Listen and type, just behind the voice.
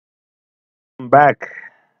I'm back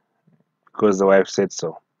because the wife said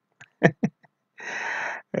so.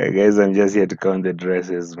 Hey guys, I'm just here to count the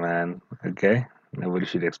dresses, man. Okay? Nobody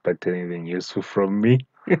should expect anything useful from me.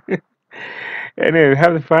 Anyway, we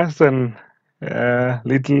have the first one,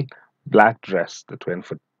 little black dress that went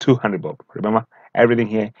for 200 bob. Remember, everything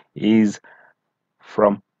here is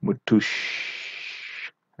from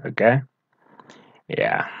Mutush. Okay?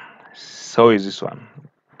 Yeah. So is this one.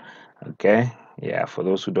 Okay? Yeah, for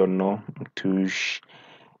those who don't know, Mutush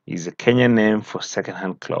is a Kenyan name for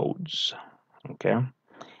second-hand clothes. Okay?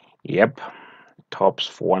 Yep. Tops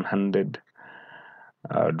for 100,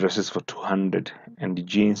 dresses for 200, and the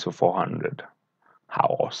jeans for 400.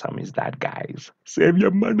 How awesome is that, guys? Save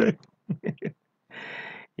your money.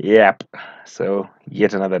 Yep. So,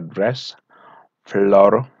 yet another dress.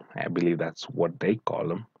 Floral. I believe that's what they call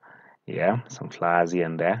them. Yeah, some flowers here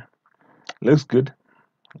and there. Looks good.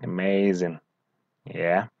 Amazing.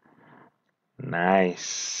 Yeah,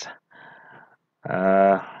 nice.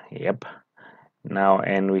 Uh, yep. Now,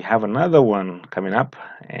 and we have another one coming up,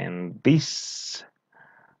 and this.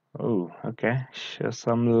 Oh, okay. Show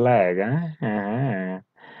some leg, huh?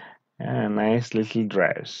 A nice little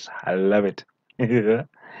dress. I love it. And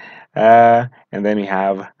then we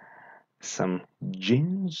have some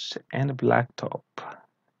jeans and a black top.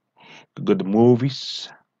 Go to the movies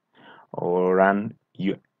or run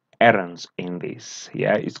your errands in this.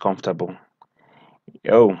 Yeah, it's comfortable.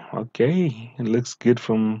 Oh, okay. It looks good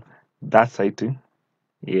from that side too.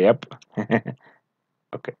 Yep.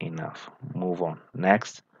 Okay, enough. Move on.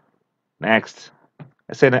 Next. Next.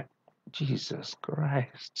 I said, Jesus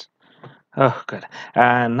Christ. Oh, God.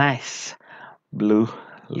 Nice blue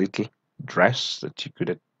little dress that you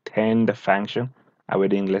could attend a function, a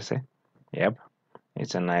wedding, let's say. Yep.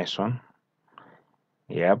 It's a nice one.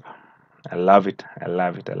 Yep. I love it. I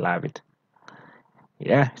love it. I love it.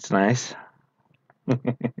 Yeah, it's nice.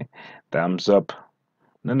 Thumbs up.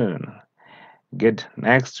 No, no, no, no. Good.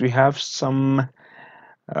 Next, we have some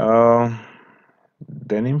uh,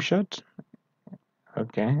 denim shirt.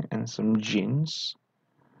 Okay. And some jeans.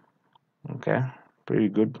 Okay. Pretty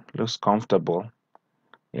good. Looks comfortable.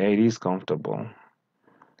 Yeah, it is comfortable.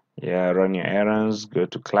 Yeah, run your errands, go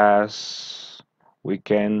to class,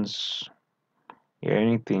 weekends, yeah,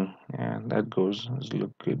 anything. Yeah, that goes.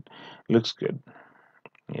 Look good. Looks good.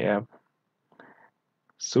 Yeah,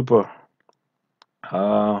 super.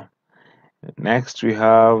 Uh, Next we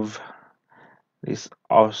have this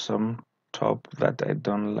awesome top that I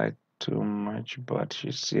don't like too much, but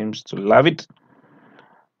she seems to love it.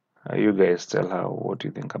 You guys tell her what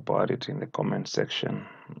you think about it in the comment section.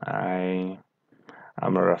 I'm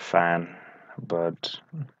not a fan, but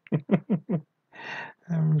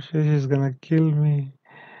I'm sure she's gonna kill me.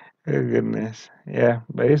 Oh goodness. Yeah,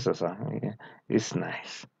 but it's awesome. Yeah, it's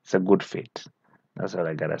nice. It's a good fit. That's all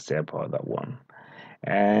I gotta say about that one.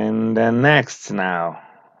 And then next now,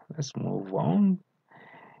 let's move on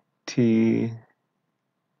to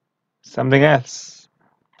something else.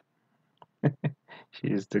 She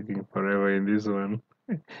is taking forever in this one.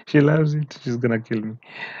 She loves it. She's gonna kill me.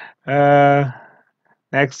 Uh,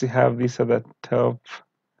 Next we have this other top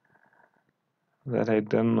that I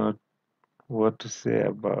don't know what to say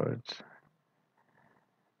about.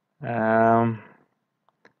 Um,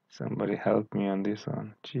 Somebody help me on this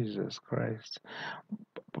one. Jesus Christ.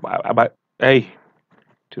 But hey,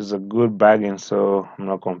 it was a good bargain, so I'm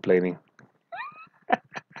not complaining.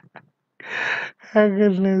 Oh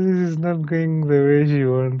goodness, this is not going the way she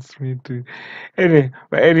wants me to. Anyway,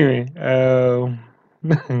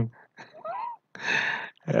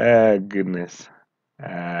 goodness.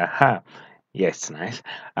 Ha. Yes, nice.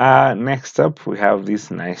 Next up, we have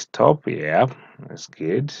this nice top. Yep, that's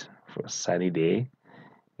good for a sunny day.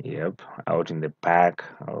 Yep, out in the park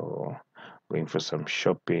or going for some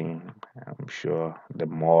shopping. I'm sure the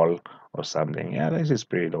mall or something. Yeah, this is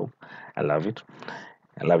pretty dope. I love it.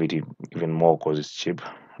 I love it even more because it's cheap.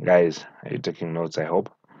 Guys, are you taking notes? I hope.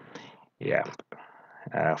 Yeah,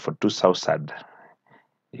 for 2,000,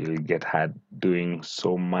 you'll get her doing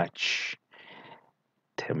so much.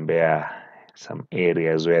 Tembea, some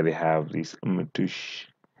areas where they have this mutush.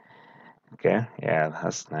 Okay, yeah,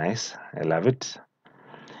 that's nice. I love it.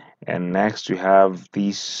 And next we have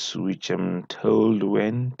this, which I'm told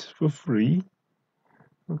went for free.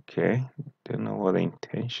 Okay, don't know what the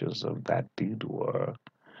intentions of that dude were,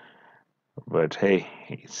 but hey,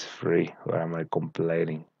 it's free. Why am I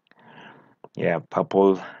complaining? Yeah,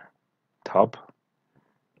 purple top.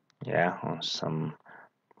 Yeah, on some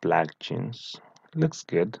black jeans. Looks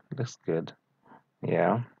good. Looks good.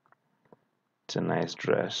 Yeah, it's a nice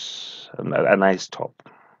dress. A nice top.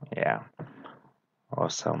 Yeah,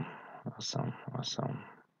 awesome. Awesome. Awesome.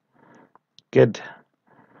 Good.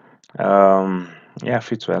 Yeah,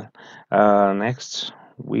 fits well. Next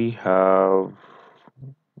we have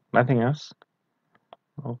nothing else.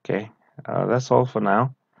 Okay. That's all for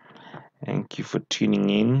now. Thank you for tuning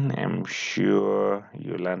in. I'm sure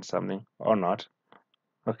you learned something or not.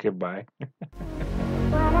 Okay, bye.